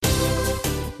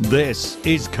This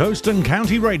is Coast and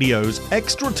County Radio's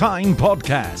Extra Time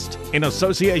podcast in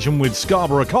association with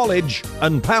Scarborough College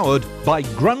and powered by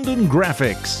Grandin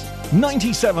Graphics.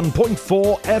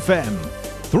 97.4 FM.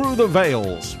 Through the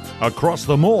Vales, across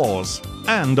the moors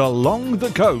and along the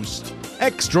coast.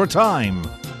 Extra Time.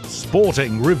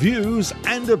 Sporting reviews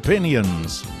and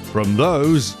opinions from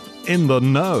those in the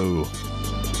know.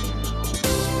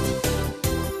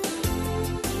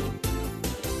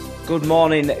 Good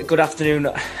morning, good afternoon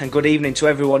and good evening to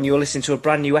everyone. You're listening to a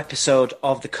brand new episode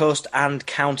of the Coast and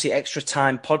County Extra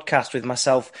Time podcast with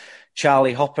myself,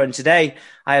 Charlie Hopper. And today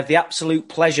I have the absolute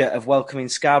pleasure of welcoming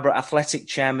Scarborough Athletic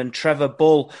Chairman Trevor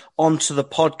Bull onto the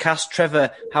podcast.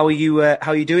 Trevor, how are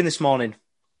you doing this morning?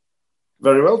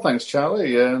 Very well, thanks,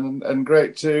 Charlie, and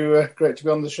great to be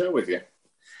on the show with you.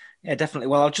 Yeah, definitely.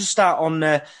 Well, I'll just start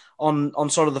on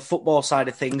sort of the football side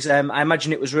of things. I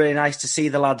imagine it was really nice to see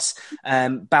the lads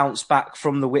bounce back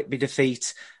from the Whitby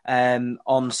defeat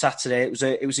on Saturday.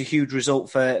 It was a huge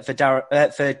result for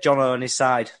Jono and his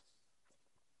side.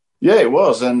 Yeah, it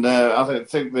was, and I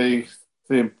think the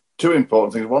two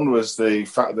important things. One was the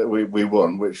fact that we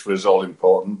won, which was all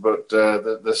important, but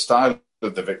the style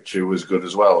of the victory was good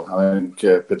as well. I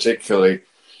think particularly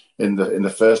in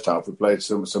the first half, we played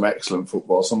some excellent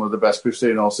football, some of the best we've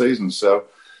seen all season. So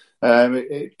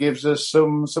it gives us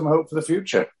some hope for the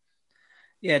future.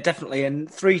 Yeah, definitely. And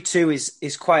 3-2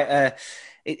 is quite a.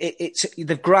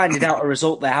 They've grinded out a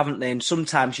result there, haven't they? And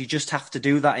sometimes you just have to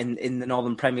do that in the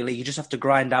Northern Premier League. You just have to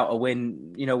grind out a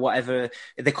win. You know, whatever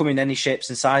they come in any shapes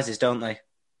and sizes, don't they?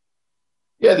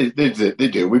 Yeah, they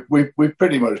do. We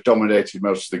pretty much dominated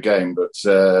most of the game, but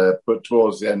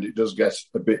towards the end it does get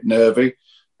a bit nervy.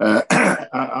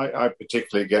 I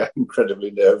particularly get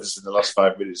incredibly nervous in the last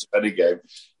 5 minutes of any game,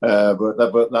 but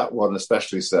that one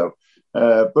especially so.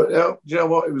 But you know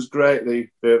what? It was great.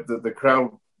 The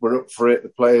crowd were up for it. The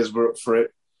players were up for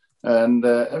it, and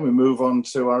we move on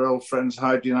to our old friends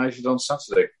Hyde United on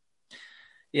Saturday.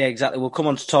 Yeah, exactly. We'll come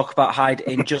on to talk about Hyde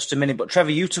in just a minute. But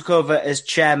Trevor, you took over as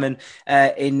chairman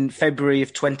in February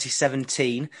of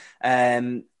 2017.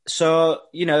 So,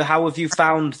 you know, how have you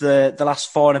found the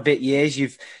last 4 and a bit years?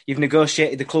 You've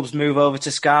negotiated the club's move over to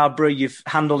Scarborough. You've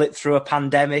handled it through a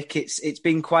pandemic. It's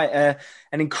been quite an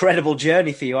incredible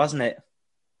journey for you, hasn't it?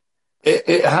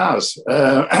 It has.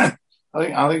 I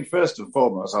think first and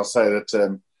foremost, I'll say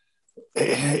that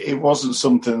it wasn't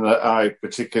something that I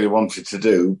particularly wanted to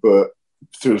do, but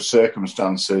through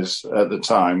circumstances at the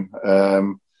time,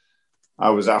 I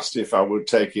was asked if I would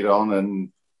take it on,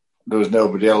 and there was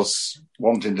nobody else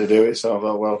wanting to do it. So I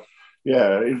thought, well,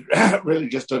 yeah, really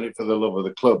just done it for the love of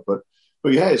the club. But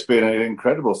yeah, it's been an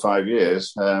incredible 5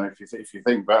 years. If you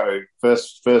think back,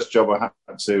 first job I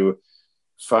had to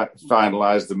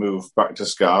finalise the move back to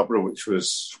Scarborough, which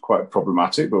was quite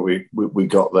problematic, but we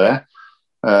got there.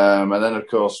 And then, of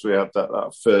course, we had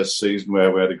that first season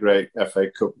where we had a great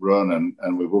FA Cup run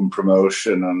and we won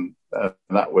promotion, and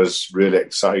that was really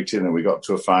exciting. And we got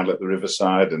to a final at the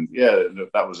Riverside, and yeah,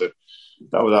 that was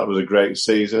a great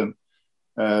season.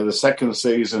 The second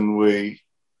season, we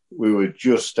were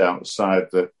just outside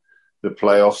the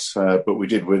playoffs, but we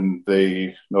did win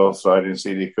the North Riding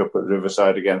CD Cup at the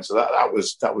Riverside again. So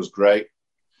that was great.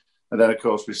 And then, of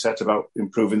course, we set about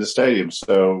improving the stadium.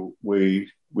 So we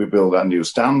built that new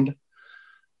stand.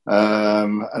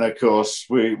 And of course,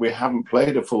 we haven't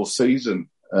played a full season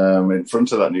in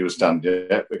front of that new stand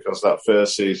yet, because that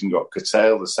first season got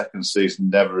curtailed. The second season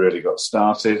never really got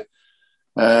started.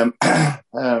 But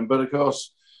of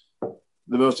course,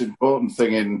 the most important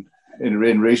thing in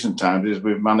recent times is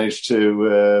we've managed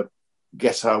to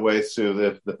get our way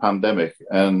through the pandemic.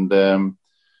 And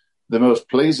the most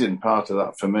pleasing part of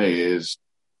that for me is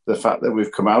the fact that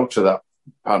we've come out of that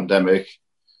pandemic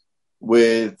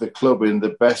with the club in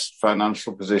the best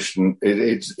financial position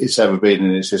it's ever been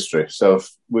in its history. So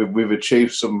we've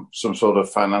achieved some sort of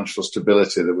financial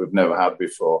stability that we've never had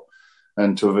before,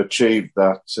 and to have achieved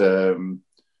that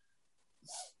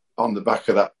on the back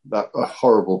of that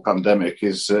horrible pandemic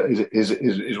is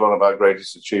one of our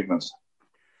greatest achievements.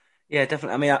 Yeah,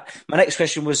 definitely. I mean, my next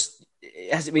question was,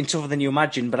 has it been tougher than you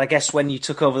imagined? But I guess when you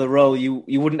took over the role, you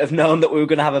wouldn't have known that we were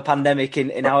going to have a pandemic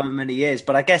in however many years.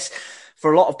 But I guess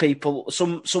for a lot of people,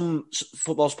 some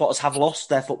football supporters have lost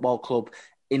their football club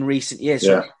in recent years. Yeah.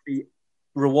 So it'd be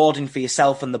rewarding for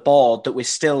yourself and the board that we're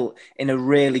still in a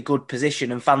really good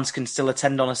position and fans can still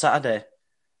attend on a Saturday.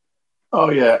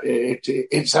 Oh yeah,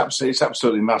 it's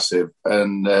absolutely massive.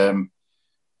 And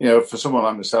you know, for someone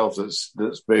like myself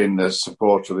that's been a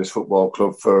supporter of this football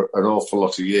club for an awful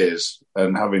lot of years,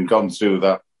 and having gone through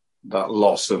that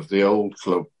loss of the old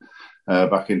club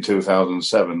back in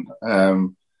 2007,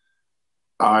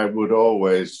 I would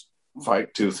always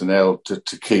fight tooth and nail to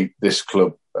keep this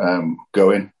club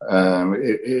going.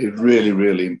 It is really,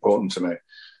 really important to me.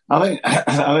 I think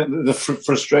the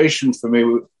frustration for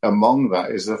me among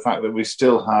that is the fact that we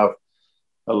still have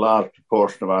a large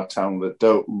proportion of our town that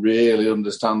don't really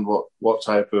understand what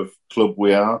type of club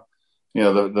we are. You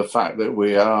know, the fact that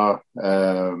we are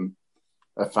a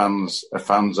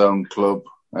fans-owned club.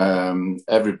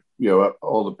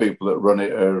 All the people that run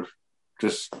it are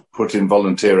just putting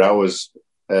volunteer hours,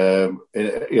 over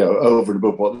and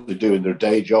above what they do in their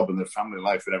day job and their family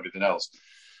life and everything else.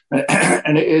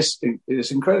 And it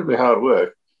is incredibly hard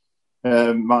work.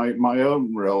 My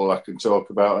own role I can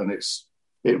talk about, and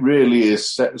it really is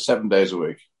 7 days a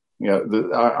week.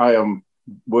 I am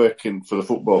working for the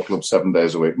football club 7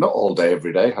 days a week, not all day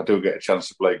every day. I do get a chance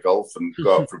to play golf and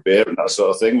go out for a beer and that sort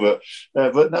of thing, but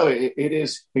no, it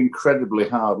is incredibly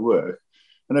hard work.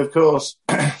 And of course,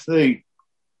 the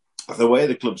way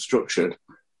the club's structured,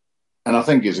 and I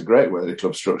think it's a great way the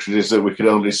club's structured, is that we can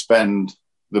only spend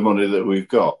the money that we've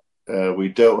got. We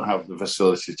don't have the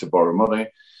facility to borrow money.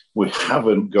 We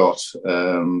haven't got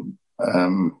a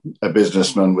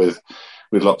businessman with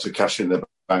lots of cash in the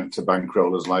bank to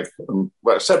bankroll us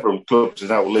several clubs in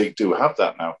our league do have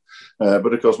that now.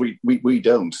 But of course, we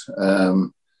don't.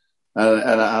 And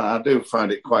I do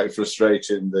find it quite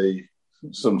frustrating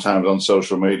sometimes on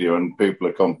social media when people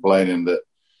are complaining that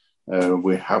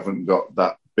we haven't got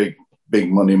that big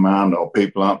money man, or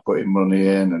people aren't putting money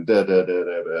in, and But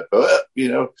we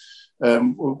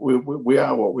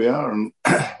are what we are, and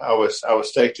our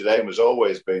stated aim has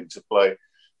always been to play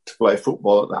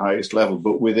football at the highest level,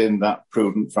 but within that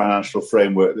prudent financial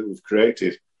framework that we've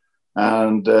created.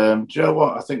 And do you know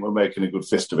what? I think we're making a good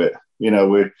fist of it.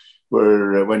 We're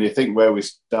when you think where we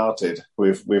started,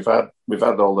 we've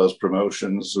had all those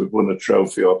promotions, we've won a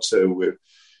trophy or two,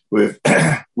 we've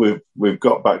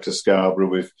got back to Scarborough,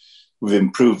 we've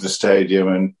improved the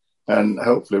stadium, and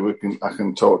hopefully I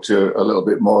can talk to you a little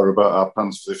bit more about our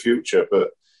plans for the future.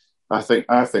 But I think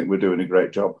we're doing a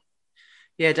great job.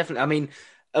 Yeah, definitely. I mean,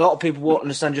 a lot of people won't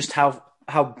understand just how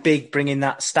big bringing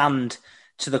that stand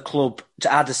to the club,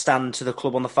 to add a stand to the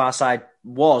club on the far side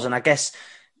was. And I guess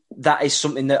that is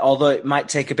something that, although it might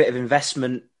take a bit of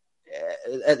investment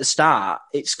at the start,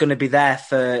 it's going to be there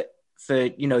for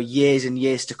years and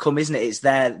years to come, isn't it? It's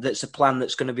there. That's a plan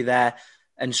that's going to be there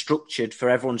and structured for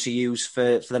everyone to use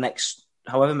for the next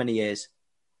however many years.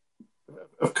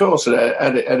 Of course, and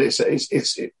it's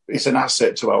an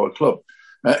asset to our club.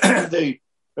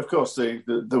 Of course,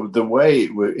 the way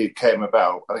it came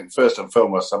about, I think first and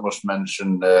foremost, I must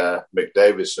mention Mick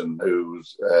Davison,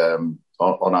 who's on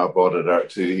our board of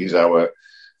directors. He's our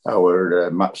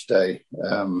match day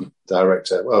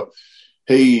director. Well,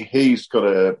 he's got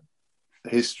a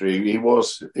history. He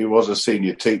was a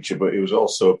senior teacher, but he was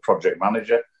also a project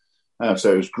manager.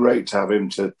 So it was great to have him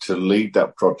to lead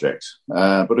that project.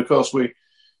 But of course, we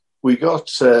got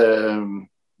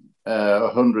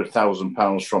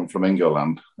 £100,000 from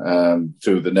Flamingoland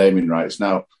through the naming rights.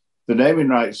 Now, the naming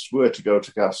rights were to go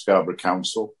to Scarborough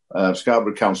Council.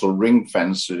 Scarborough Council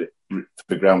ring-fenced it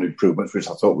for ground improvements, which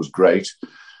I thought was great.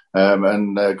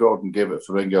 And Gordon Gibbett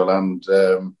from Flamingoland,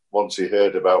 once he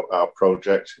heard about our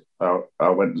project, I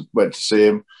went to see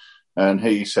him, and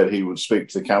he said he would speak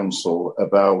to the council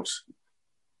about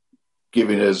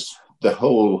giving us the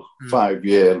whole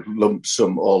 5-year lump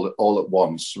sum all at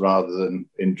once, rather than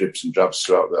in drips and drabs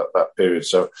throughout that period.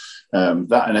 So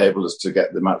that enabled us to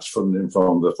get the match funding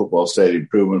from the football stadium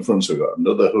improvement fund. So we got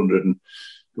another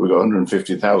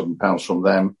 £150,000 from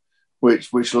them,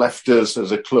 which left us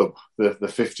as a club the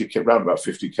 50k, around about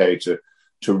 50k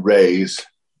to raise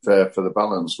for the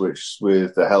balance, which,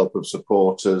 with the help of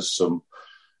supporters,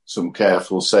 some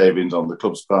careful savings on the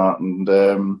club's part, and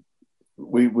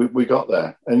we got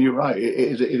there. And you're right,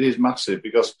 it is massive,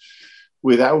 because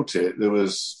without it, there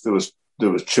was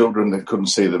children that couldn't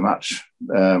see the match.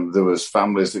 There was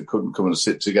families that couldn't come and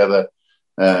sit together.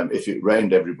 If it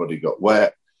rained, everybody got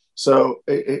wet. So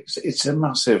it's a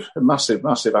massive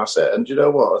asset. And you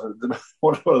know what?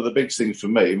 One of the big things for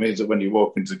me means that when you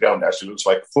walk into the ground, it actually looks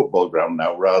like a football ground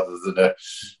now, rather than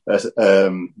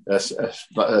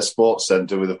a sports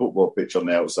centre with a football pitch on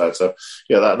the outside. So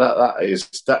yeah,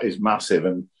 that is massive,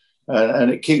 and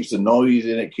it keeps the noise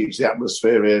in, it keeps the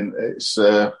atmosphere in. It's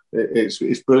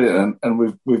brilliant,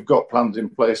 and we've got plans in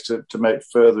place to make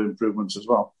further improvements as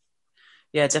well.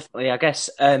 Yeah, definitely. I guess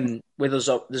with us,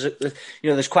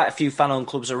 there's quite a few fan-owned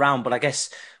clubs around, but I guess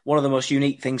one of the most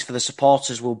unique things for the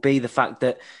supporters will be the fact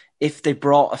that if they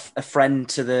brought a friend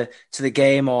to the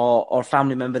game or a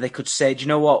family member, they could say, "Do you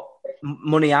know what?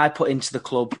 Money I put into the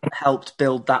club helped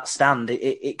build that stand."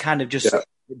 It kind of just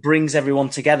brings everyone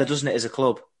together, doesn't it, as a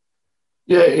club?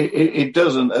 Yeah, it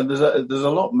doesn't, and there's a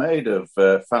lot made of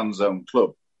fan zone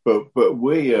club, but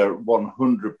we are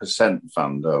 100%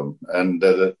 fan zone, and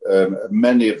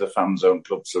many of the fan zone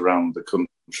clubs around the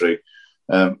country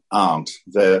aren't.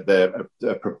 Their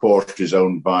proportion is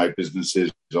owned by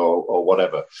businesses or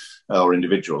whatever, or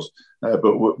individuals.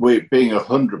 But we being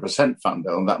 100% fan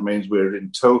zone, that means we're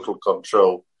in total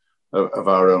control of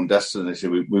our own destiny.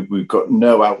 We've got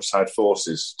no outside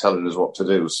forces telling us what to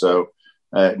do. So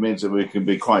it means that we can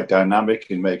be quite dynamic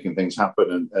in making things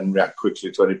happen and react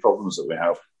quickly to any problems that we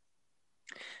have.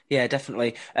 Yeah,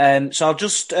 definitely. So I'll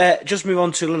just move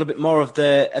on to a little bit more of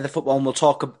the football, and we'll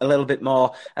talk a little bit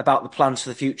more about the plans for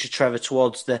the future, Trevor,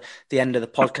 towards the end of the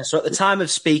podcast. So at the time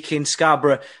of speaking,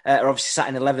 Scarborough are obviously sat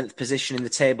in 11th position in the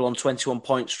table on 21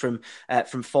 points from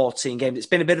 14 games. It's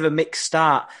been a bit of a mixed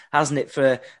start, hasn't it,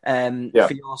 for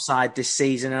your side this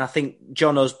season? And I think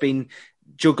Jono's been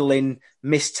juggling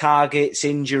missed targets,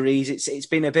 injuries. It's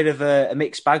been a bit of a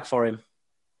mixed bag for him.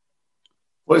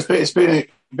 Well, it's been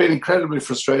incredibly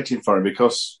frustrating for him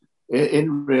because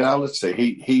in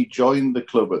reality, he joined the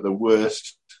club at the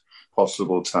worst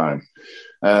possible time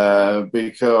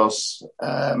because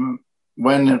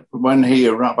when he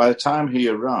arrived, by the time he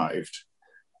arrived,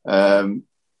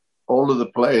 all of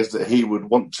the players that he would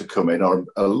want to come in, or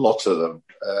a lot of them,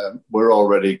 were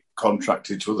already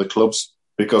contracted to other clubs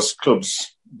because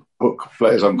clubs put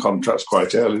players on contracts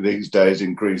quite early these days,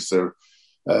 increase their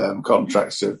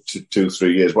contracts to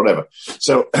 2-3 years, whatever.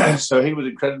 So he was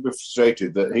incredibly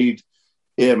frustrated that he'd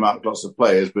earmarked lots of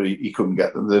players, but he couldn't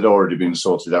get them. They'd already been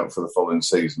sorted out for the following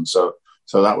season. So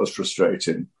that was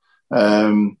frustrating.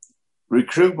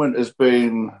 Recruitment has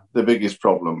been the biggest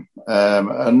problem.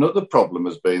 Another problem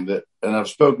has been that, and I've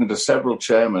spoken to several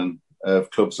chairmen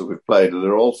of clubs that we've played, and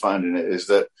they're all finding it, is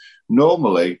that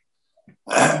normally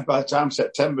by the time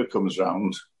September comes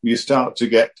round, you start to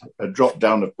get a drop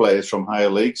down of players from higher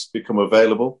leagues become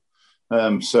available.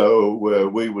 So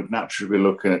we would naturally be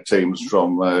looking at teams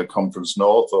from Conference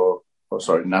North or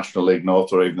National League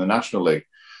North or even the National League.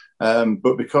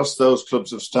 But because those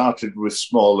clubs have started with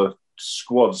smaller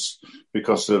squads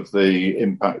because of the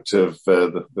impact of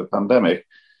the pandemic,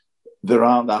 there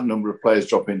aren't that number of players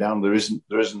dropping down. There isn't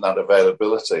that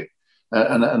availability.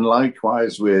 And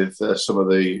likewise with some of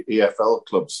the EFL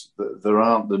clubs, there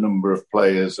aren't the number of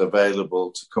players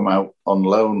available to come out on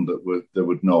loan that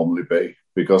would normally be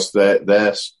because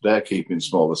they're keeping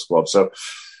smaller squads. So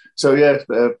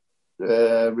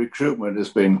recruitment has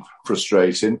been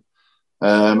frustrating,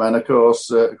 and of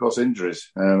course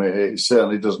injuries. It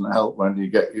certainly doesn't help when you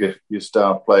get your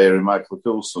star player in Michael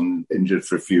Coulson injured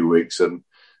for a few weeks and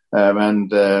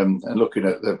looking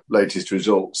at the latest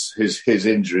results, his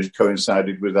injuries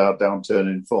coincided with our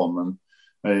downturn in form,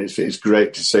 and it's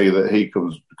great to see that he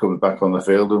comes back on the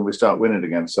field and we start winning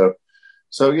again. So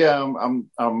yeah,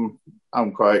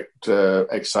 I'm quite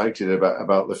excited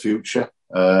about the future.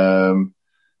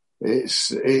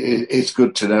 It's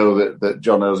good to know that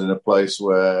Jono's in a place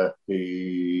where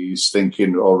he's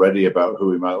thinking already about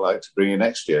who he might like to bring in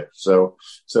next year. So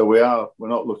we're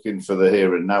not looking for the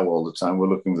here and now all the time. We're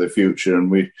looking for the future, and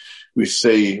we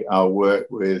see our work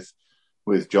with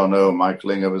Jono, Michael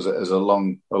Ingham as a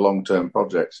long-term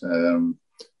project,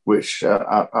 which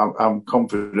I'm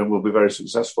confident will be very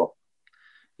successful.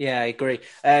 Yeah, I agree.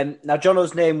 Now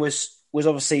Jono's name was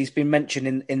obviously, he's been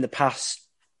mentioned in the past,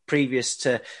 previous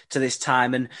to this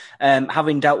time, and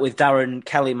having dealt with Darren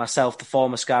Kelly myself, the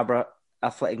former Scarborough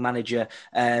Athletic manager,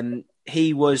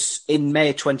 he was in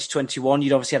May 2021.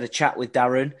 You'd obviously had a chat with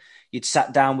Darren. You'd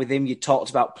sat down with him. You'd talked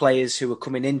about players who were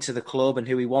coming into the club and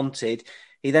who he wanted.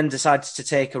 He then decided to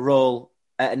take a role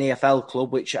at an EFL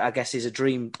club, which I guess is a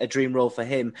dream role for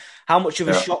him. How much of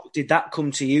a shock did that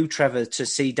come to you, Trevor, to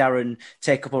see Darren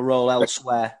take up a role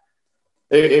elsewhere?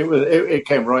 It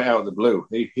came right out of the blue.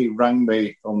 He rang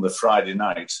me on the Friday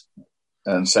night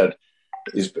and said,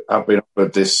 I've been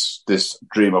offered this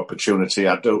dream opportunity.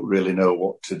 I don't really know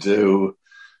what to do.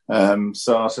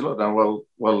 So I said, look, now,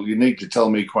 well, you need to tell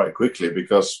me quite quickly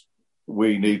because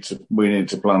we need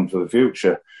to plan for the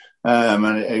future.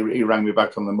 And he rang me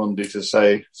back on the Monday to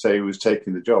say he was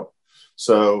taking the job.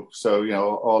 So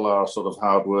all our sort of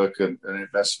hard work and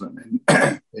investment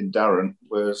in Darren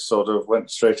went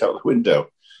straight out the window,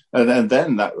 and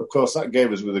then that, of course, that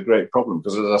gave us with a great problem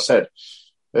because, as I said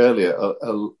earlier,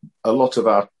 a lot of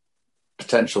our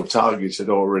potential targets had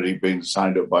already been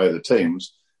signed up by other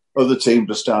teams. Other teams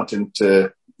are starting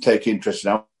to take interest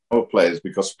in our players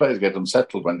because players get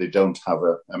unsettled when they don't have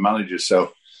a manager.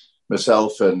 So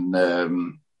myself and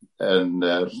some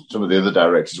of the other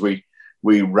directors,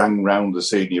 we rang round the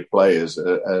senior players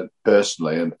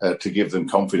personally and to give them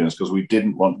confidence, because we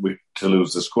didn't want to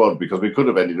lose the squad, because we could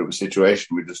have ended up with a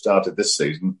situation we'd have started this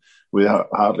season without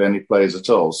hardly any players at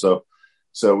all. So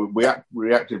we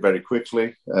reacted very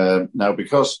quickly. Now,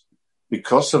 because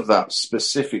of that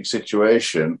specific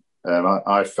situation,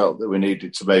 I felt that we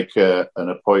needed to make an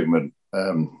appointment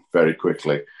very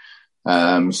quickly.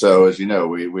 So, as you know,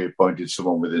 we appointed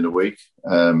someone within a week.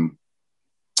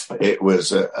 It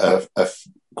was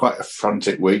quite a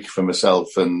frantic week for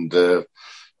myself and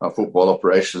our football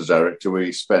operations director.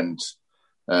 We spent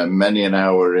many an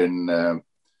hour in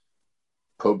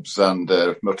pubs and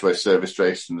motorway service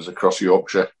stations across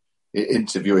Yorkshire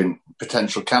interviewing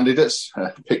potential candidates.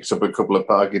 Picked up a couple of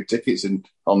parking tickets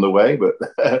on the way, but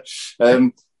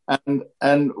and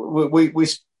we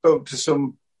spoke to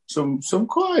some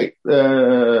quite.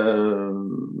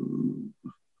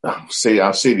 I've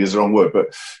seen is the wrong word,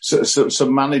 but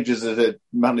some managers that had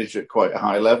managed at quite a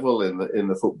high level in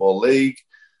the football league,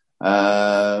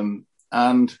 and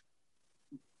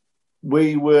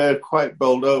we were quite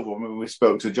bowled over when we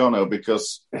spoke to Jono,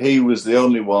 because he was the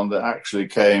only one that actually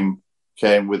came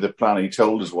with a plan. He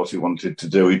told us what he wanted to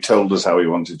do. He told us how he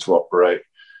wanted to operate,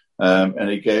 and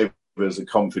he gave us the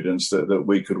confidence that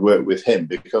we could work with him,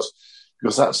 because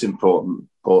that's important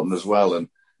as well.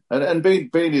 And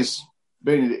being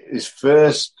his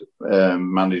first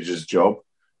manager's job,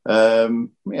 that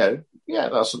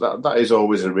is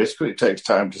always a risk. It takes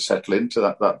time to settle into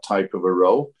that type of a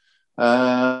role.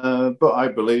 But I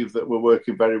believe that we're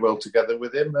working very well together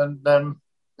with him, and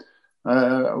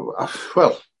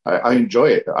I enjoy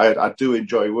it. I do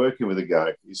enjoy working with the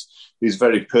guy. He's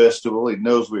very personable. He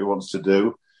knows what he wants to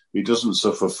do. He doesn't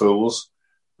suffer fools.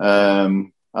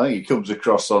 I think he comes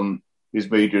across on his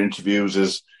media interviews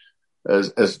as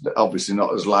obviously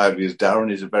not as lively as Darren.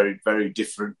 He's a very, very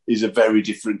different. He's a very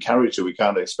different character. We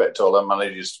can't expect all our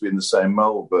managers to be in the same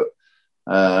mould, but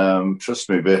trust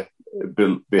me,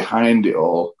 behind it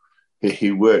all,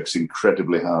 he works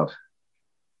incredibly hard.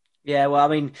 Yeah, well, I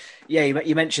mean, yeah,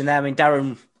 you mentioned there. I mean,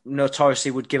 Darren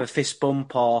notoriously would give a fist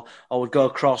bump or would go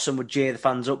across and would jeer the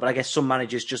fans up, but I guess some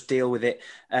managers just deal with it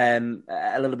a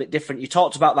little bit different. You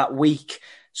talked about that week,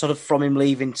 sort of from him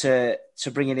leaving to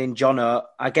bringing in Jono.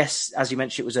 I guess, as you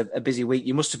mentioned, it was a busy week.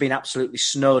 You must have been absolutely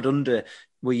snowed under,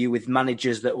 were you, with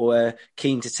managers that were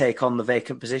keen to take on the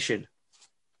vacant position?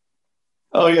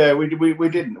 Oh yeah, we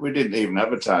didn't even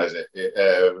advertise it.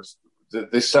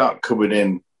 They start coming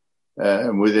in,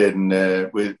 and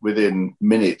within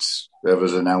minutes of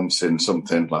us announcing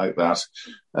something like that.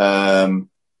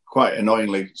 Quite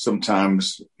annoyingly,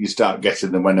 sometimes you start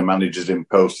getting them when the manager's in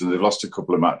post and they've lost a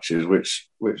couple of matches, which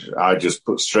I just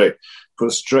put straight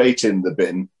in the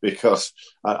bin, because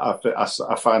I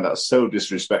find that so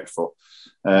disrespectful.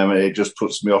 It just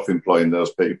puts me off employing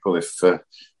those people if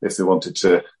they wanted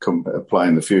to come apply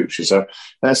in the future. So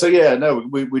yeah, no,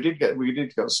 we did get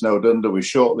snowed under. We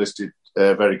shortlisted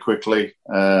very quickly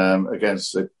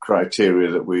against the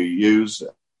criteria that we use,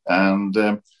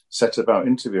 and set about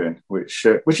interviewing, which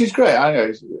is great. I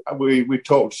know we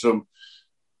talked to some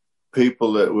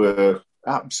people that were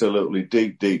absolutely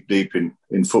deep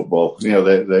in football. You know,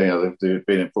 they've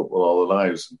been in football all their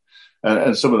lives,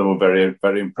 and some of them were very,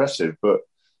 very impressive. But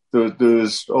there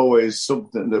was always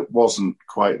something that wasn't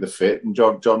quite the fit, and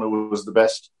John was the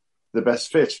best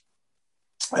fit.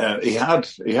 He had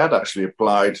actually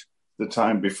applied the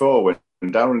time before when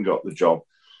Darren got the job,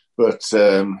 but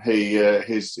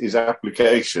his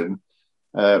application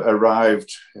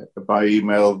arrived by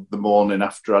email the morning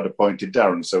after I'd appointed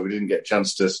Darren, so we didn't get a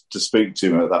chance to speak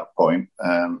to him at that point.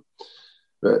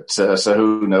 So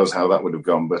who knows how that would have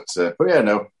gone? But yeah,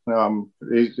 no,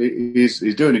 he's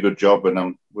doing a good job,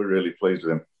 and we're really pleased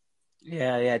with him.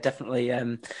 Yeah, definitely.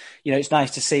 It's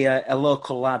nice to see a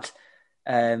local lad,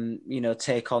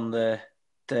 take on the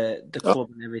club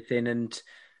and everything. And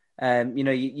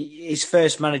his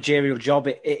first managerial job,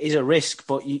 it is a risk,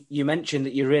 but you mentioned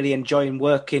that you're really enjoying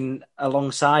working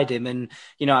alongside him, and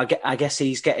I guess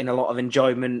he's getting a lot of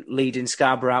enjoyment leading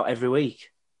Scarborough out every week.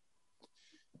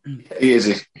 He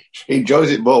is. He enjoys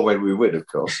it more when we win, of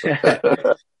course.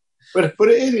 But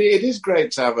it is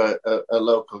great to have a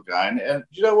local guy, and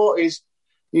you know what?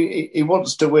 He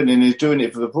wants to win, and he's doing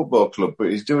it for the football club, but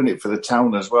he's doing it for the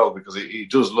town as well, because he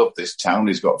does love this town.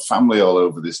 He's got family all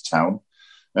over this town.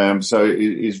 So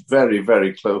he's very,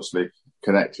 very closely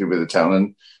connected with the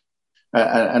town,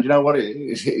 and you know what?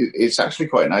 It's actually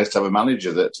quite nice to have a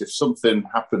manager that if something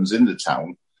happens in the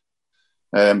town,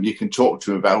 you can talk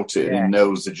to him about it, and he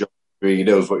knows the job. He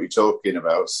knows what you're talking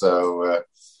about. So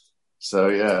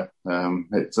yeah,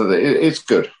 it's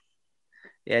good.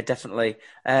 Yeah, definitely.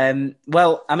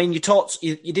 Well, I mean, you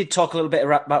did talk a little bit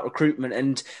about recruitment,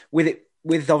 and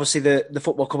with obviously the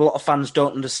football club, a lot of fans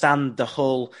don't understand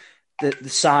the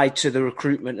side to the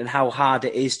recruitment and how hard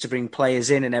it is to bring players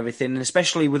in and everything. And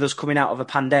especially with us coming out of a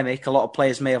pandemic, a lot of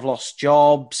players may have lost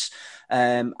jobs.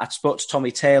 I spoke to Tommy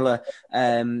Taylor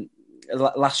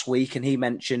last week, and he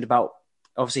mentioned about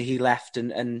obviously he left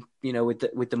and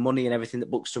with the money and everything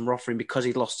that Buxton were offering because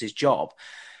he'd lost his job.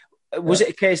 Was it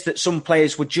a case that some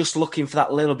players were just looking for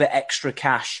that little bit extra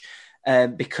cash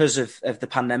because of the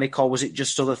pandemic, or was it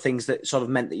just other things that sort of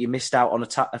meant that you missed out on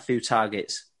a few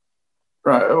targets?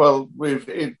 Right. Well,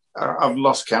 I've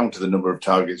lost count of the number of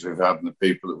targets we've had and the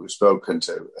people that we've spoken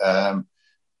to.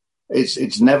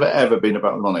 It's never ever been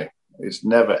about money. It's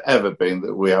never ever been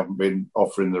that we haven't been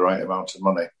offering the right amount of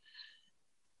money.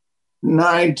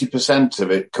 90%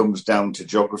 of it comes down to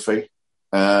geography.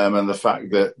 And the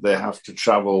fact that they have to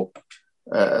travel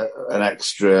an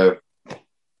extra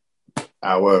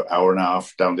hour and a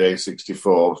half down the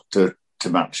A64 to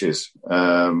matches.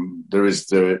 There is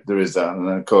that, and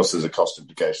of course there's a cost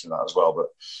implication of that as well.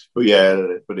 But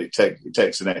it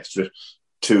takes an extra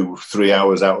 2-3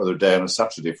 hours out of the day on a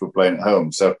Saturday if we're playing at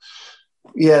home. So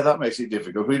yeah, that makes it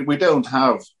difficult. We don't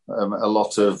have a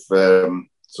lot of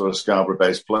sort of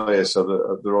Scarborough-based players,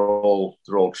 so they're all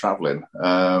travelling.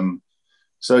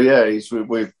 So yeah, we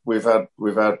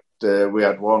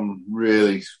had one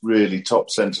really top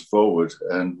centre forward,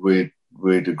 and we'd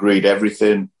agreed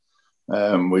everything.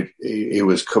 He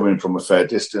was coming from a fair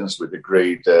distance. We'd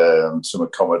agreed some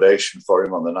accommodation for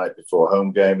him on the night before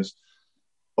home games.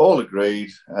 All agreed,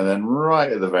 and then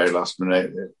right at the very last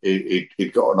minute,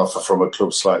 he'd got an offer from a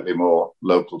club slightly more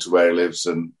local to where he lives,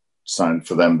 and signed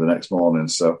for them the next morning.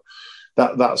 So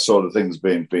that sort of thing's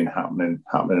been happening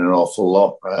an awful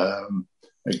lot.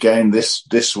 Again,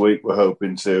 this week we're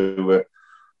hoping to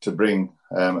bring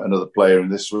another player in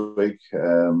this week.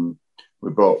 We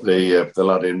brought the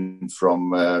lad in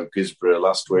from Gisborough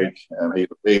last week.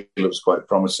 He looks quite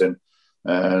promising,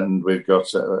 and we've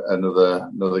got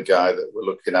another guy that we're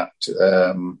looking at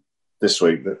this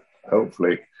week that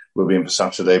hopefully will be in for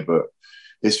Saturday. But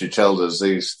history tells us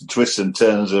these twists and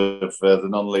turns of the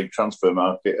non-league transfer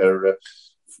market are.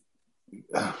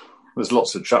 There's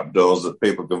lots of trapdoors that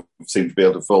people seem to be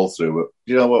able to fall through. But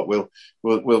you know what? We'll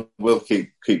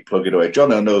keep plugging away.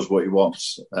 Jono knows what he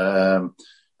wants, and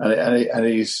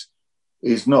he's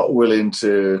not willing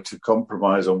to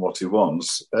compromise on what he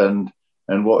wants. And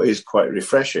what is quite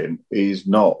refreshing, he's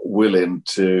not willing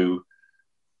to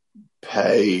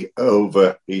pay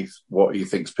over what he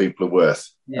thinks people are worth.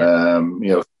 Yeah.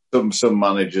 Some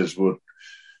managers would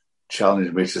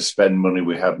challenged me to spend money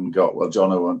we hadn't got. Well,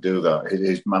 Jono won't do that.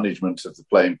 His management of the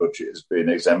playing budget has been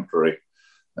exemplary.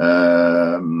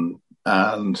 And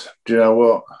do you know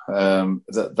what?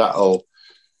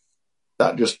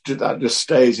 That just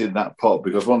stays in that pot,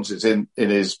 because once it's in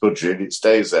his budget, it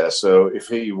stays there. So if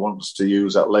he wants to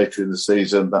use that later in the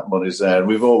season, that money's there. And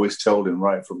we've always told him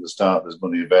right from the start there's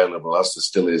money available, as there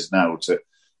still is now, to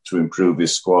improve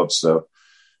his squad. So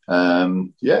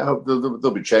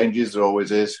there'll be changes. There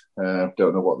always is. Don't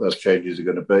know what those changes are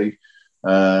going to be,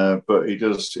 but he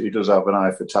does have an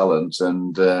eye for talent,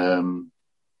 and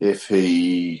if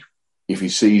he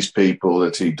sees people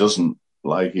that he doesn't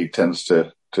like, he tends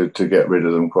to get rid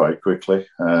of them quite quickly.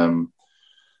 I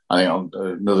think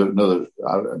another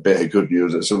bit of good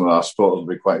news that some of our supporters will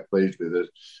be quite pleased with it.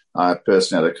 I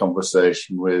personally had a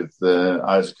conversation with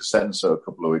Isaac Asenso a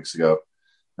couple of weeks ago.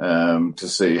 To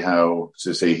see how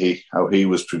he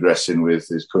was progressing with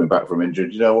his coming back from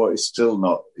injury. You know what? He's still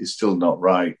not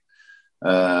right.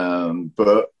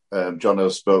 But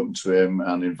Jono's spoken to him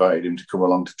and invited him to come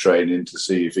along to training to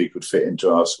see if he could fit into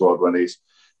our squad when he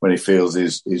feels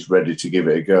he's ready to give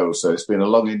it a go. So it's been a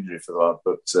long injury for the lad,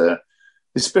 but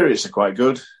his spirits are quite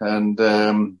good, and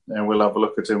we'll have a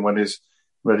look at him when he's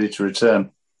ready to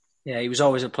return. Yeah, he was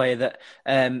always a player that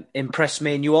impressed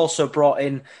me. And you also brought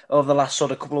in, over the last sort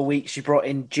of couple of weeks, you brought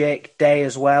in Jake Day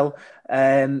as well.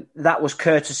 That was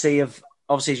courtesy of,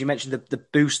 obviously, as you mentioned, the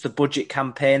Boost the Budget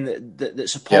campaign that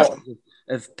supporters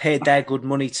have paid their good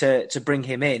money to bring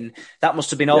him in. That must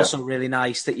have been also really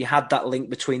nice that you had that link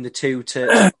between the two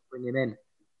to bring him in.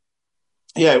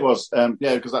 Yeah, it was.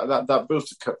 Because that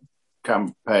Boost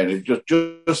campaign, it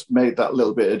just made that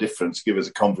little bit of difference, give us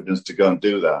the confidence to go and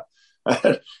do that.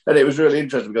 And it was really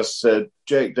interesting because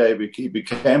Jake Davey, he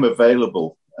became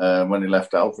available when he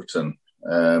left Alfreton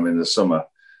in the summer,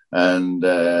 and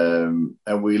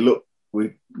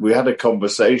we had a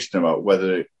conversation about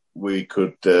whether we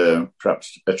could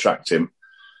perhaps attract him.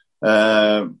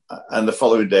 And the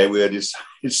following day we had his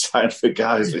signed for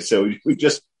Guiseley, so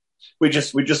we we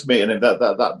just meet, and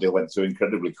that deal went through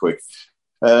incredibly quick.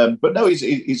 But no,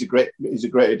 he's a great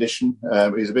addition.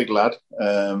 He's a big lad,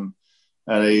 and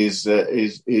he's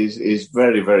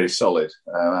very, very solid.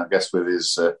 I guess with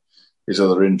his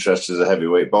other interest as a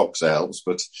heavyweight boxer helps,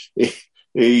 but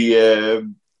he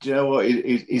do you know what?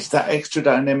 He's that extra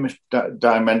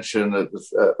dimension up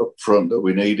front that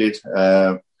we needed.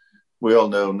 We all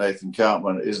know Nathan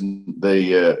Cartman isn't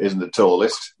the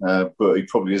tallest, but he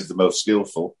probably is the most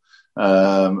skillful.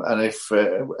 And if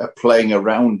playing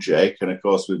around Jake, and of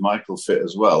course with Michael fit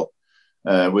as well,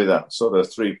 with that sort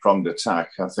of three-pronged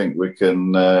attack, I think we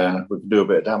can do a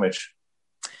bit of damage.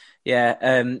 Yeah,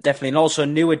 definitely. And also a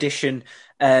new addition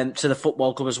to the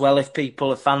football club as well. If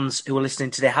fans who are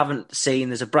listening today haven't seen,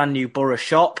 there's a brand new Borough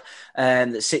shop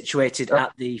that's situated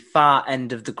at the far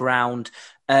end of the ground.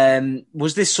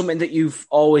 Was this something that you've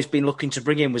always been looking to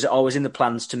bring in? Was it always in the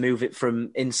plans to move it from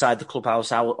inside the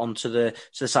clubhouse out onto the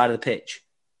side of the pitch?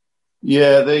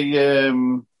 Yeah, it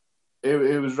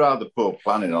was rather poor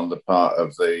planning on the part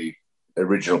of the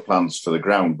original plans for the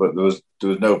ground, but there was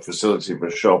no facility for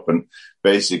a shop, and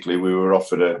basically we were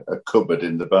offered a cupboard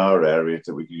in the bar area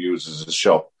that we could use as a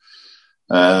shop.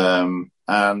 Whilst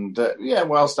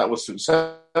that was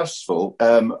successful,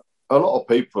 a lot of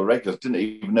people, regulars, didn't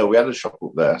even know we had a shop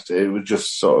up there. It was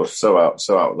just sort of so out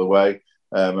of the way.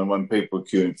 And when people were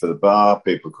queuing for the bar,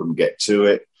 people couldn't get to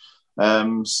it.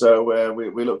 So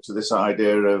we looked at this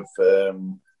idea of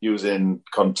using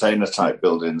container-type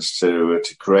buildings to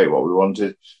create what we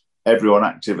wanted. Everyone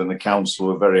active in the council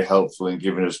were very helpful in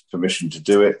giving us permission to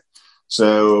do it.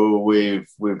 So we've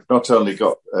not only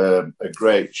got a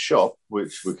great shop,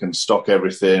 which we can stock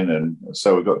everything, and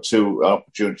so we've got two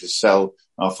opportunities to sell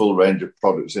our full range of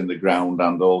products in the ground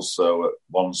and also at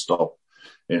one stop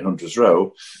in Hunters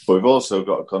Row. But we've also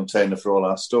got a container for all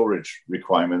our storage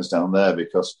requirements down there,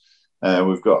 because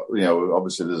we've got,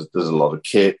 obviously there's a lot of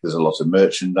kit, there's a lot of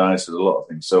merchandise, there's a lot of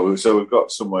things. So we've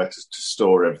got somewhere to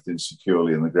store everything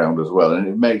securely in the ground as well. And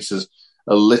it makes us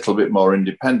a little bit more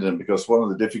independent, because one of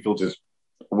the difficulties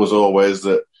was always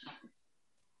that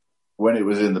when it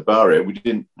was in the bar area, we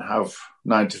didn't have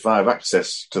 9 to 5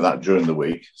 access to that during the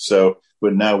week.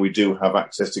 But now we do have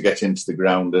access to get into the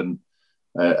ground and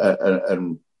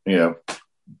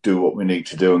do what we need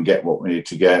to do and get what we need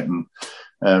to get.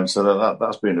 And so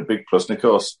that's been a big plus. And of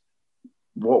course,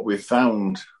 what we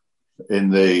found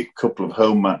in the couple of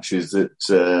home matches that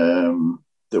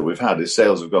we've had is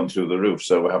sales have gone through the roof.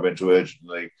 So we're having to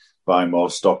urgently buy more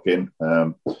stock in.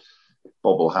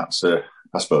 Bobble hats are,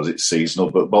 I suppose it's seasonal,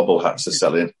 but bobble hats are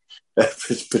selling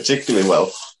particularly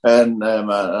well. And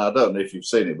I don't know if you've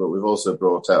seen it, but we've also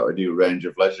brought out a new range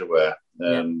of leisure wear,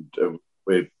 and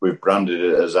we've branded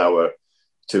it as our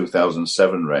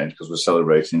 2007 range, because we're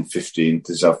celebrating 15th.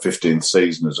 This is our 15th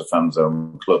season as a fan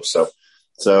zone club. So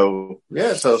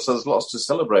there's lots to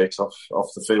celebrate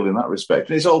off the field in that respect.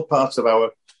 And it's all part of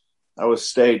our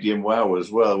stadium wow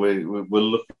as well. We're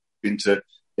looking to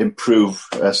improve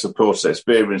support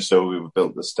experience. So we've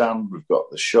built the stand, we've got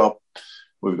the shop,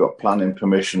 we've got planning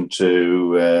permission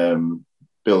to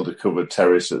build a covered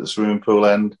terrace at the swimming pool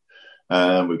end.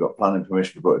 We've got planning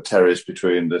permission to put a terrace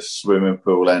between the swimming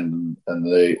pool end and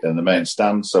the main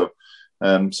stand. So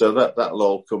that'll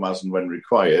all come as and when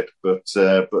required, but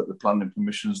the planning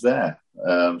permission's there.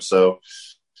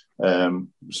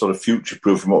 Sort of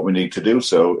future-proof from what we need to do.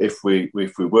 So if we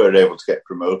were able to get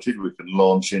promoted, we can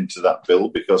launch into that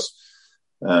build, because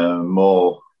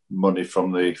more money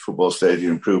from the Football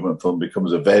Stadium Improvement Fund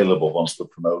becomes available once we're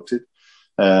promoted.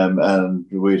 And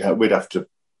we'd have to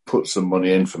put some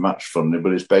money in for match funding,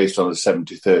 but it's based on a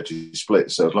 70-30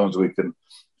 split. So as long as we can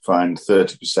find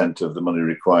 30% of the money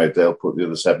required, they'll put the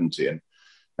other 70 in,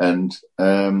 and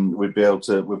we'd be able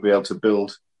to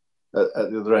build at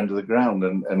the other end of the ground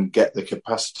and get the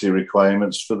capacity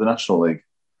requirements for the National League.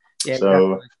 Yeah,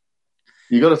 so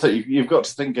definitely. You've got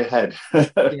to think ahead.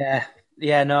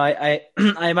 Yeah. No, I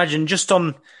imagine just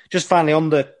finally on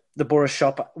the Borough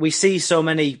shop, we see so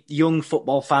many young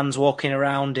football fans walking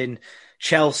around in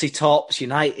Chelsea tops,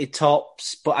 United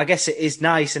tops, but I guess it is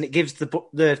nice, and it gives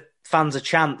the fans a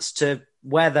chance to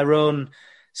wear their own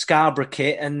Scarborough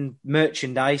kit and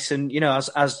merchandise, and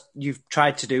as you've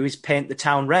tried to do, is paint the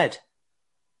town red.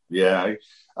 Yeah,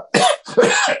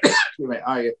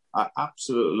 I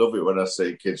absolutely love it when I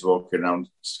see kids walking around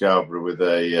Scarborough with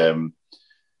a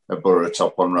Borough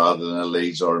top on rather than a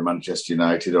Leeds or a Manchester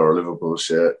United or a Liverpool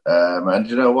shirt. And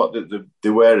you know what? They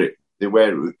wear it. They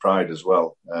wear it with pride as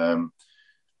well.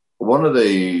 One of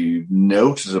the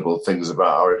noticeable things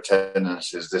about our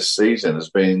attendances this season has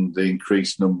been the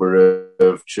increased number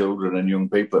of children and young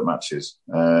people at matches.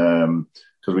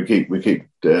 we keep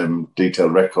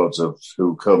detailed records of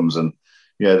who comes, and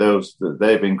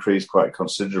they've increased quite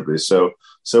considerably. So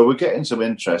we're getting some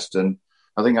interest, and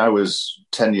I think I was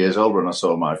 10 years old when I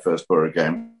saw my first Borough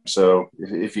game. So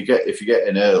if you get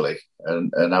in early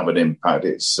and have an impact,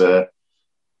 it's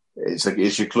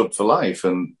your club for life.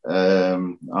 And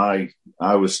I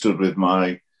was stood with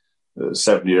my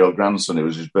 7-year-old grandson. It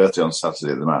was his birthday on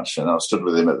Saturday at the match, and I stood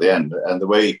with him at the end. And the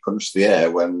way he punched the air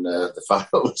when the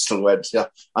final whistle went,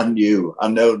 I know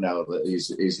now that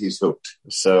he's hooked.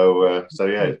 So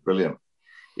it's brilliant.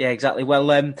 Yeah, exactly.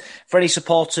 Well, for any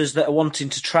supporters that are wanting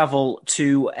to travel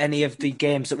to any of the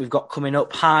games that we've got coming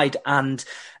up, Hyde and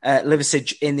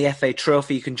Liversedge in the FA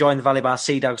Trophy, you can join the Valley Bar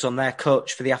Seadogs on their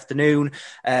coach for the afternoon.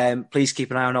 Please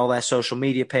keep an eye on all their social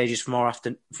media pages for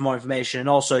more information. And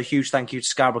also a huge thank you to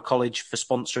Scarborough College for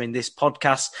sponsoring this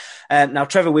podcast. Now,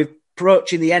 Trevor, we're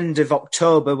approaching the end of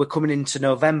October. We're coming into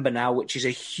November now, which is a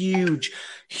huge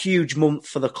month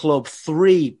for the club.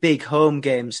 3 big home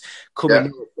games coming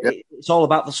up. Yeah. It's all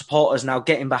about the supporters now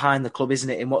getting behind the club, isn't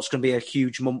it, in what's going to be a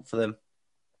huge month for them?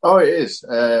 Oh, it is.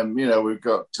 We've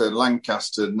got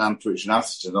Lancaster, Nantwich and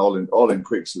Atherton all in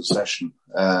quick succession.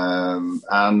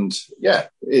 And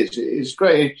it's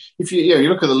great. If you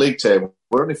look at the league table,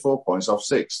 we're only 4 points off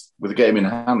 6th with a game in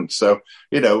hand. So,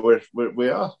 we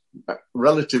are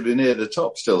relatively near the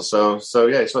top still. So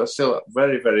it's still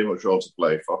very, very much all to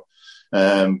play for.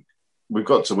 We've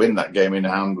got to win that game in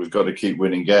hand. We've got to keep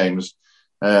winning games.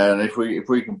 And if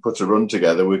we can put a run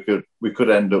together, we could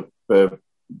end up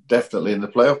definitely in the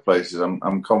playoff places.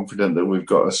 I'm confident that we've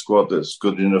got a squad that's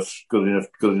good enough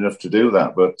to do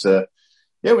that. But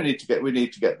we need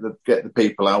to get the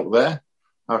people out there.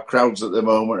 Our crowds at the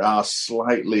moment are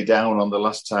slightly down on the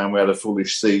last time we had a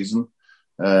fullish season.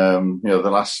 The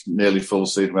last nearly full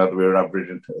season we were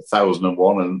averaging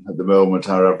 1,001, and at the moment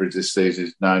our average this season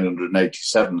is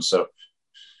 987. So,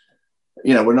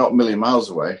 we're not a million miles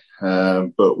away,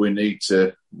 but we need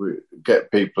to get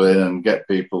people in and get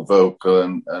people vocal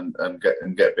and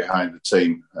get behind the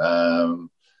team.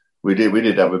 We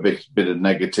did have a bit of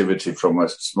negativity from a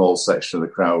small section of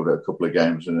the crowd at a couple of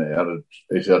games, and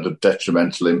it had a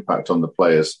detrimental impact on the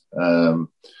players.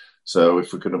 So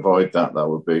if we can avoid that, that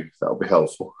would be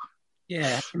helpful.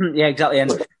 Yeah, exactly.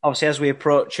 And obviously, as we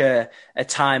approach a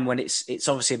time when it's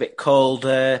obviously a bit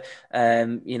colder,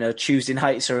 Tuesday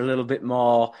nights are a bit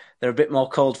more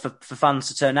cold for fans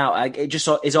to turn out. It just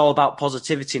is all about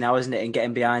positivity now, isn't it, and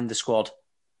getting behind the squad?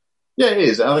 Yeah, it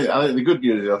is. I think the good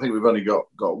news is I think we've only got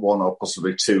 1 or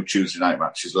possibly 2 Tuesday night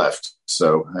matches left,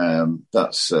 so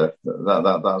that's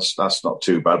not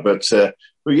too bad. But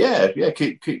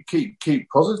keep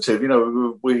positive.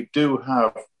 We do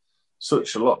have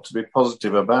such a lot to be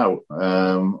positive about.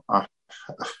 I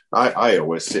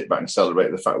always sit back and celebrate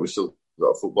the fact we've still got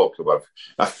a football club.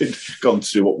 I've gone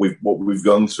through what we've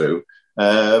gone through,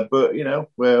 but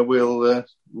we're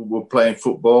playing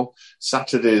football.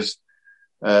 Saturdays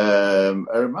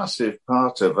are a massive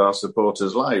part of our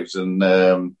supporters' lives, and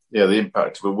the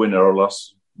impact of a win or a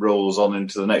loss rolls on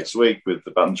into the next week with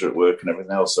the banter at work and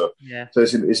everything else. So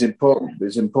it's important.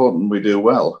 It's important we do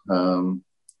well.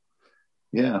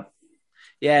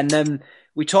 And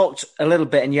we talked a little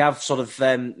bit, and you have sort of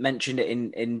mentioned it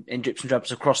in drips and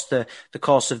drabs across the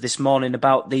course of this morning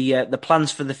about the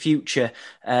plans for the future.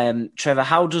 Trevor,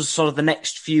 how does sort of the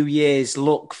next few years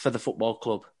look for the football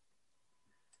club?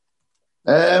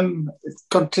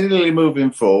 Continually moving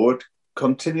forward,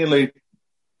 continually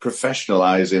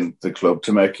professionalising the club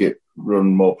to make it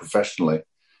run more professionally.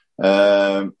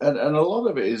 And a lot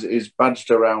of it is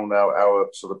badged around our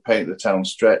sort of paint the town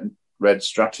red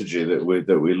strategy that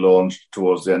we launched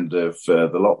towards the end of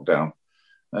the lockdown.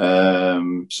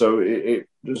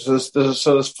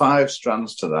 There's 5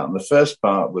 strands to that. And the first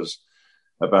part was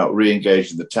about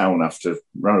re-engaging the town after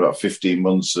around about 15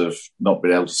 months of not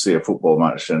being able to see a football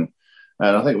match. And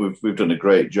I think we've done a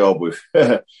great job.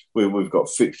 We've got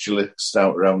fixture lists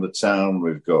out around the town.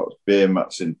 We've got beer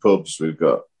mats in pubs. We've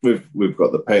got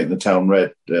the paint the town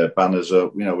red banners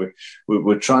up.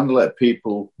 We're trying to let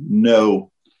people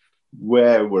know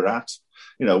where we're at.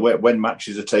 When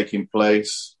matches are taking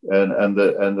place, and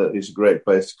that it's a great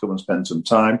place to come and spend some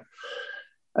time.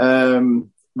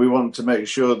 We want to make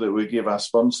sure that we give our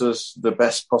sponsors the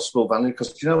best possible value,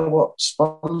 because you know what?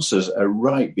 Sponsors are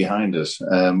right behind us.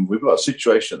 We've got a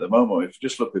situation at the moment, if you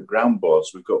just look at ground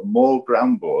boards, we've got more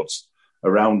ground boards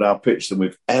around our pitch than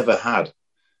we've ever had.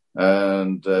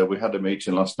 And we had a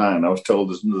meeting last night, and I was told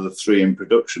there's another 3 in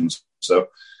production. So,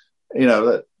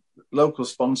 that local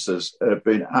sponsors have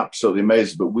been absolutely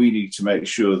amazing, but we need to make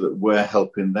sure that we're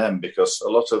helping them, because a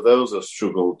lot of those have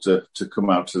struggled to come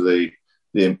out to the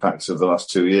the impacts of the last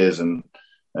 2 years. And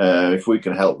if we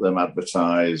can help them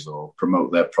advertise or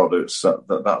promote their products,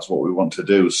 that's what we want to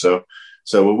do. So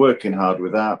we're working hard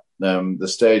with that. The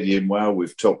stadium, well,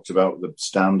 we've talked about the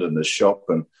stand and the shop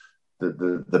and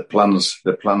the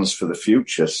plans for the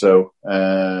future. So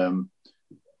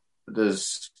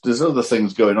there's other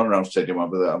things going on around Stadium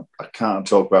that I can't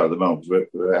talk about at the moment. We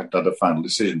haven't had a final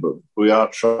decision, but we are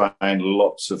trying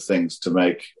lots of things to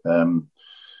make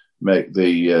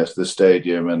the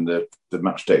stadium and the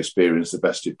match day experience the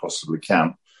best it possibly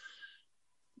can.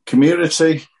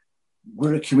 Community,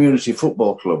 we're a community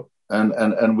football club,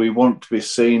 and we want to be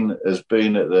seen as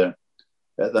being at the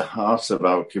heart of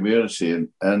our community.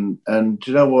 And do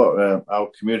you know what? Our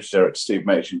community director, Steve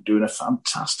Machin, doing a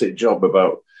fantastic job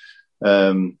about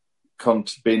being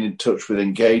in touch with,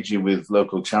 engaging with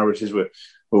local charities. We're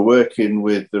working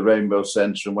with the Rainbow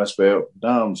Centre and West Bay Open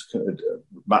Arms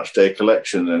match day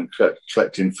collection and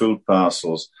collecting food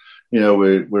parcels.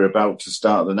 We're about to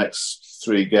start the next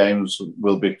 3 games.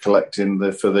 We'll be collecting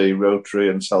for the Rotary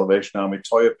and Salvation Army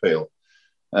toy appeal.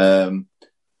 We're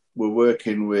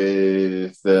working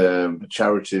with a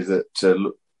charity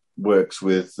that works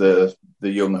with the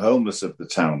young homeless of the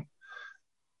town.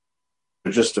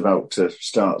 We're just about to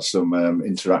start some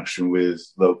interaction with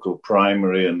local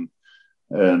primary and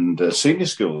senior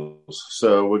schools.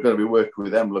 So we're going to be working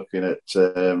with them, looking at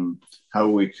how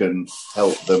we can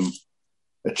help them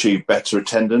achieve better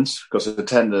attendance, because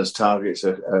attendance targets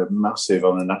are massive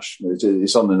on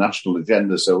it's on the national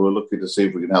agenda. So we're looking to see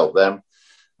if we can help them.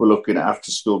 We're looking at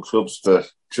after-school clubs for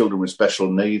children with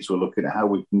special needs. We're looking at how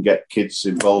we can get kids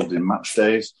involved in match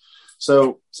days.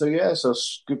 So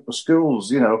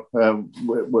schools,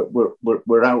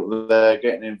 we're out there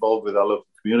getting involved with our local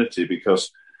community because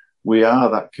we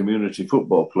are that community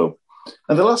football club.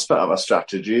 And the last part of our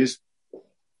strategy is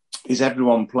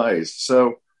everyone plays.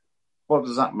 So what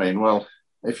does that mean? Well,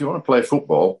 if you want to play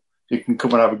football, you can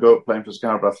come and have a go at playing for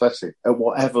Scarborough Athletic at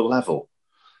whatever level.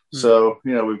 So,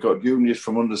 we've got juniors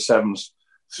from under 7s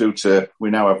through to, we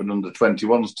now have an under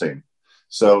 21s team.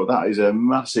 So that is a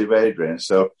massive age range.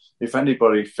 So if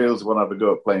anybody feels they want to have a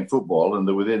go at playing football and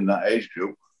they're within that age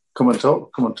group, come and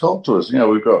talk to us.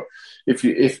 We've got, if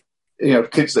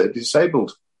kids that are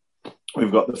disabled,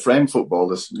 we've got the frame football,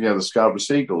 the Scarborough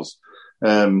Seagulls.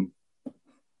 That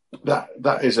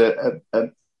is a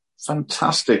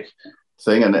fantastic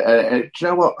thing. And do you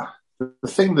know what? The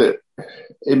thing that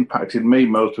impacted me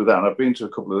most with that, and I've been to a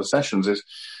couple of the sessions, is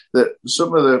that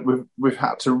some of we've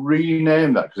had to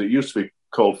rename that because it used to be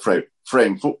called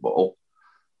frame football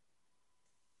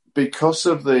because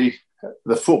of the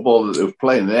football that they were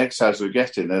playing, the exercise they were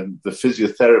getting, and the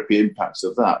physiotherapy impacts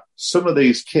of that. Some of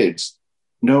these kids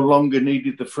no longer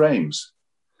needed the frames,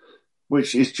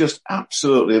 which is just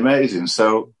absolutely amazing.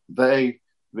 So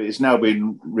it's now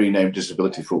been renamed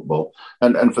disability football.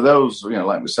 And for those,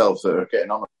 like myself that are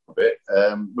getting on a bit,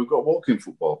 we've got walking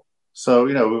football. So,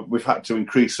 we've had to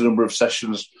increase the number of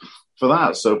sessions for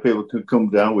that so people can come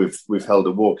down. We've held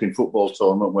a walking football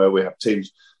tournament where we have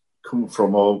teams come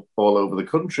from all over the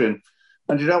country.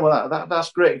 And you know what,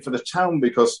 that's great for the town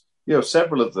because,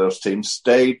 several of those teams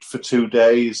stayed for 2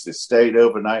 days. They stayed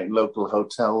overnight in local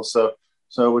hotels.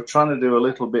 So we're trying to do a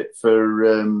little bit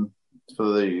for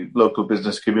the local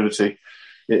business community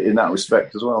in that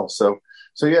respect as well. So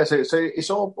it's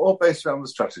all based around the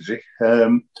strategy.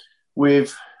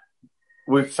 We've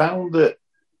found that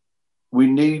we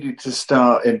needed to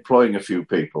start employing a few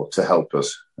people to help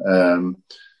us. We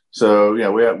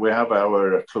have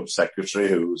our club secretary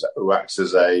who acts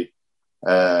as a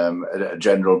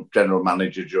general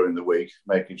manager during the week,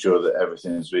 making sure that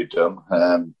everything is being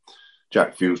done.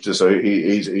 Jack Fuster, so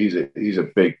he's a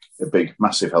big,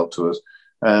 massive help to us.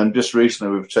 And just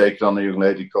recently, we've taken on a young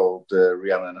lady called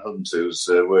Rhiannon Hunt, who's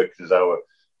working as our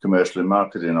commercial and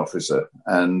marketing officer,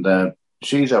 and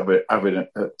she's having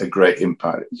a great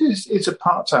impact. It's a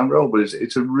part-time role, but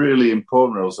it's a really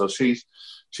important role. So she's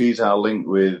our link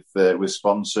with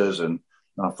sponsors and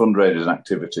our fundraising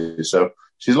activities. So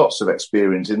she's lots of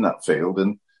experience in that field,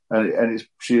 and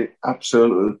she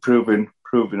absolutely proving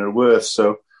her worth.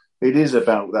 So it is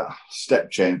about that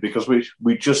step change because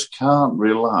we just can't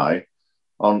rely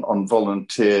on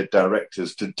volunteer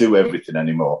directors to do everything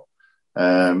anymore.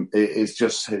 It's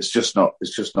just not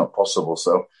possible.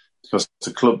 So because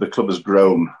the club has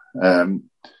grown,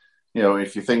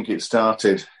 if you think it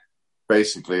started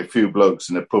basically a few blokes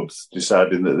in a pub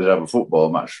deciding that they'd have a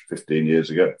football match 15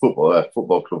 years ago,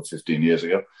 football club 15 years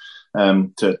ago,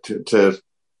 to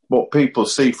what people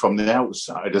see from the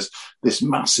outside as this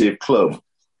massive club.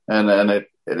 And it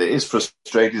is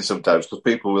frustrating sometimes because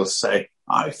people will say,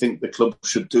 I think the club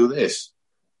should do this.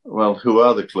 Well, who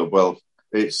are the club? Well,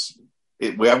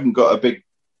 we haven't got a big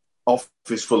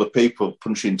office full of people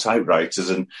punching typewriters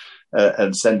and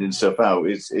sending stuff out.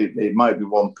 It might be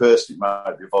one person, it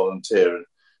might be a volunteer,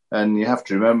 and you have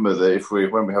to remember that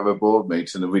when we have a board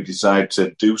meeting and we decide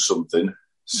to do something,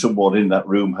 someone in that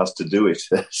room has to do it.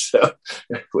 So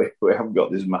we haven't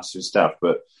got this massive staff,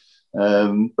 but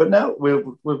now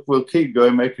we'll keep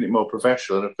going, making it more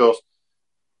professional, and of course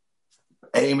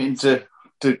aiming to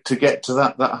get to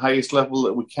that highest level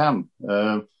that we can.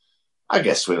 I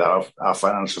guess with our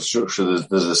financial structure,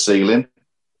 there's a ceiling.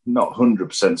 Not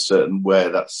 100% certain where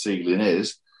that ceiling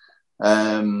is,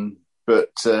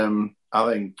 but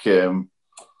I think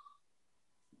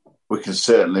we can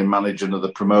certainly manage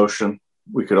another promotion.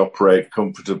 We could operate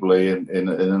comfortably in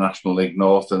the National League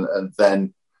North, and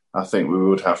then I think we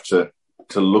would have to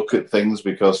look at things,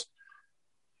 because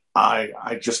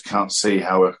I just can't see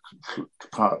how a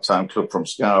part-time club from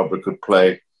Scarborough could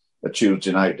play a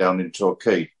Tuesday night down in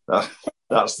Torquay.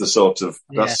 That's the sort of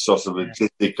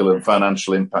logistical and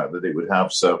financial impact that it would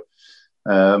have. So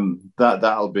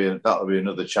that'll be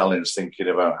another challenge, thinking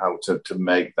about how to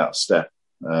make that step.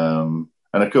 And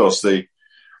of course the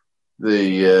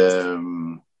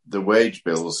wage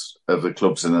bills of the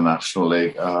clubs in the National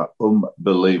League are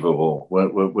unbelievable.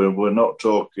 We're not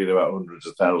talking about hundreds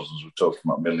of thousands; we're talking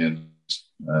about millions.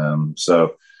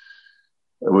 So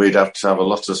we'd have to have a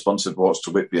lot of sponsored walks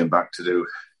to Whitby and back to do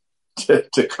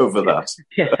to cover that.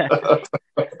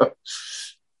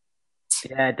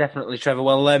 Yeah, definitely, Trevor.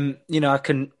 Well, I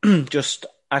can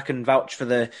vouch for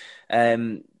the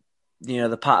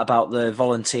the part about the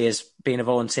volunteers. Being a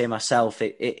volunteer myself,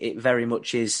 it very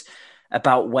much is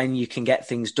about when you can get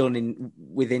things done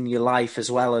within your life,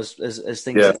 as well as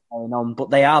things that are going on.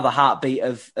 But they are the heartbeat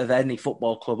of any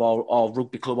football club or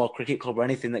rugby club or cricket club or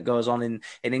anything that goes on in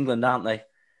England, aren't they?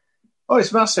 Oh,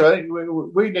 it's massive. I think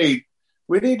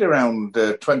we need around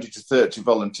 20 to 30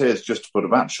 volunteers just to put a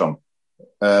match on,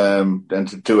 and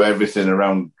to do everything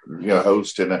around,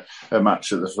 hosting a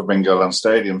match at the Flamingo Land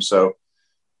Stadium. So,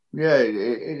 yeah,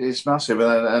 it's massive,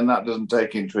 and that doesn't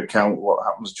take into account what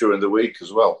happens during the week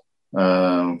as well.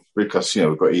 Because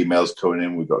we've got emails coming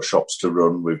in, we've got shops to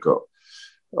run, we've got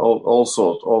all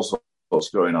sorts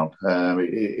going on.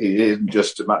 It isn't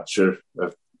just a matter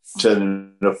of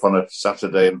turning up on a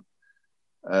Saturday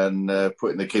and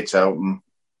putting the kit out and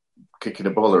kicking a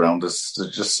ball around. There's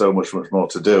just so much more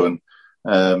to do. And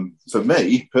for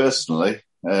me personally,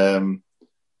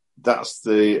 that's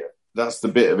the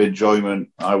bit of enjoyment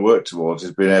I work towards,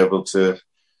 is being able to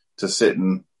sit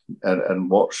and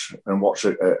watch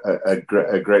a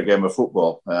great game of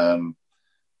football.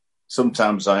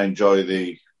 Sometimes I enjoy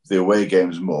the away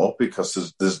games more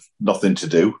because there's nothing to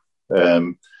do.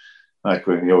 Like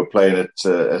when we're playing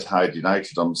at Hyde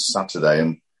United on Saturday,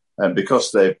 and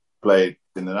because they play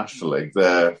in the National League,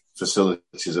 their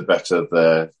facilities are better.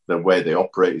 The way they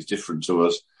operate is different to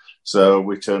us. So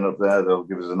we turn up there, they'll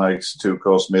give us a nice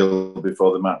 2-course meal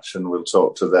before the match, and we'll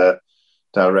talk to their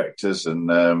directors and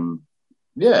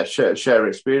share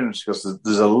experience, because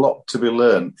there's a lot to be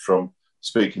learned from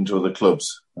speaking to other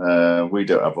clubs. We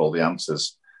don't have all the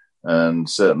answers, and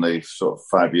certainly sort of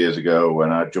 5 years ago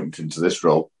when I jumped into this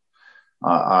role,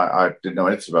 I didn't know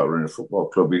anything about running a football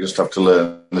club. You just have to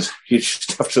learn. You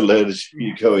just have to learn as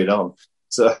you're going on.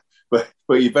 So, but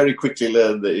you very quickly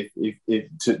learn that if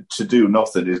to do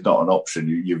nothing is not an option.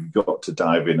 You've got to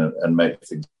dive in and make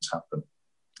things happen.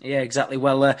 Yeah, exactly.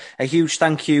 Well, a huge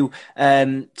thank you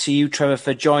to you, Trevor,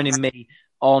 for joining me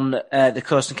on the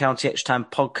Coast and County Extra Time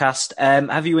podcast.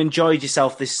 Have you enjoyed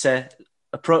yourself this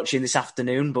approaching this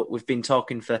afternoon? But we've been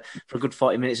talking for a good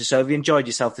 40 minutes or so. Have you enjoyed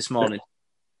yourself this morning?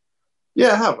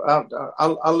 Yeah, I have.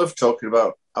 I love talking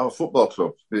about our football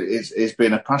club. It's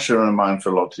been a passion of mine for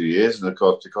a lot of years, and of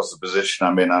course, because of the position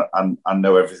I'm in, I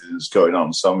know everything that's going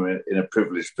on, so I'm in a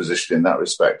privileged position in that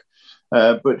respect.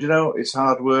 But it's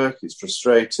hard work. It's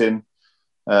frustrating.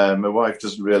 My wife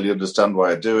doesn't really understand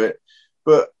why I do it,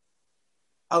 but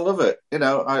I love it.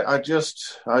 I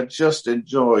just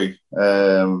enjoy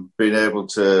being able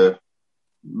to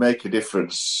make a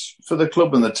difference for the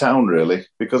club and the town, really.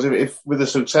 Because if with a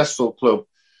successful club,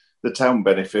 the town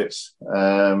benefits,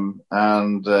 if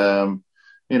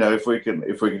we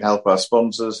can help our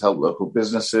sponsors, help local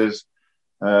businesses,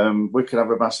 we can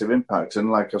have a massive impact. And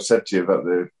like I've said to you about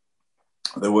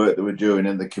the work that we're doing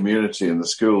in the community and the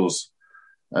schools,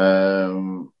 I'd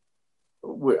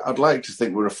like to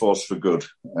think we're a force for good,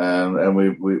 and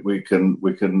we can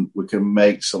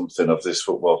make something of this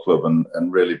football club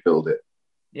and really build it.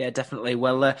 Yeah, definitely.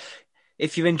 Well,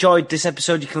 If you've enjoyed this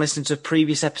episode, you can listen to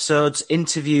previous episodes,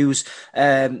 interviews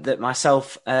that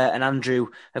myself and Andrew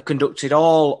have conducted,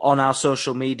 all on our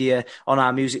social media, on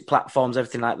our music platforms,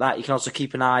 everything like that. You can also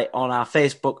keep an eye on our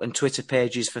Facebook and Twitter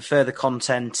pages for further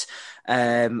content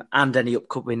and any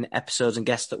upcoming episodes and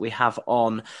guests that we have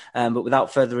on. But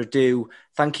without further ado,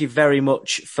 thank you very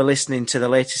much for listening to the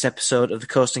latest episode of the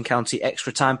Coast and County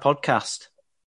Extra Time podcast.